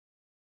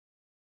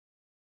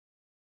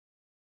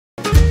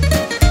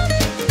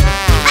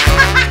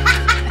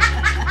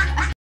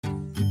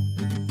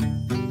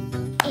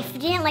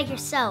like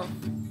yourself,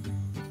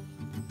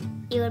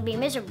 you would be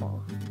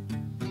miserable.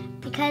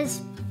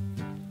 Because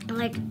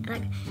like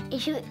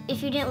if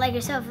you didn't like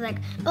yourself, like,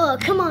 oh,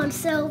 come on,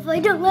 self, I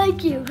don't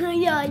like you.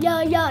 Yeah.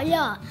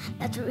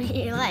 That's what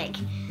you're like.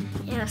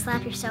 You know,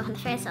 slap yourself in the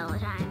face all the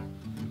time.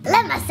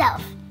 Love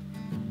myself.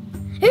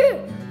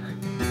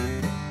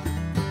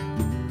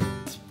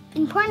 It's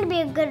important to be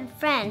a good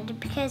friend,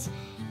 because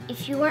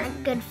if you weren't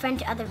a good friend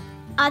to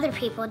other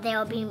people, they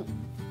will be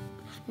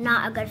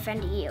not a good friend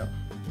to you.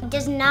 It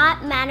does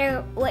not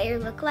matter what you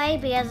look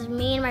like, because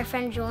me and my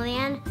friend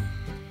Julian,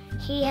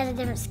 he has a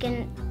different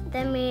skin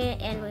than me,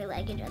 and we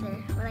like each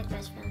other. We're like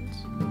best friends.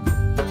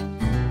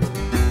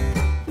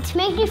 To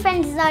make new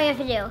friends is all you have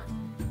to do.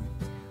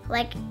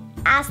 Like,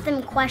 ask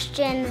them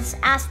questions,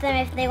 ask them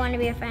if they want to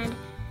be your friend,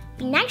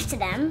 be nice to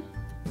them,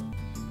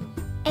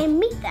 and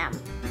meet them.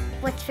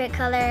 What's your favorite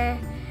color?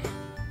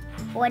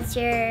 What's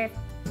your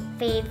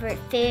favorite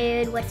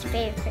food? What's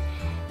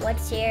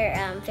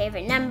your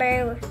favorite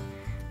number?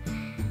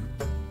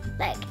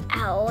 Like,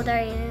 how old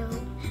are you?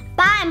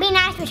 Bye, and be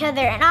nice to each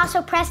other, and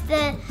also press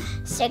the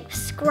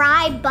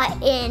subscribe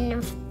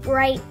button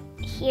right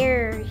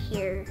here.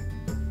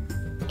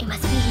 It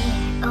must be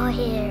here, or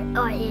here,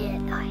 or here,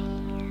 or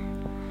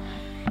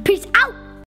here. Peace out!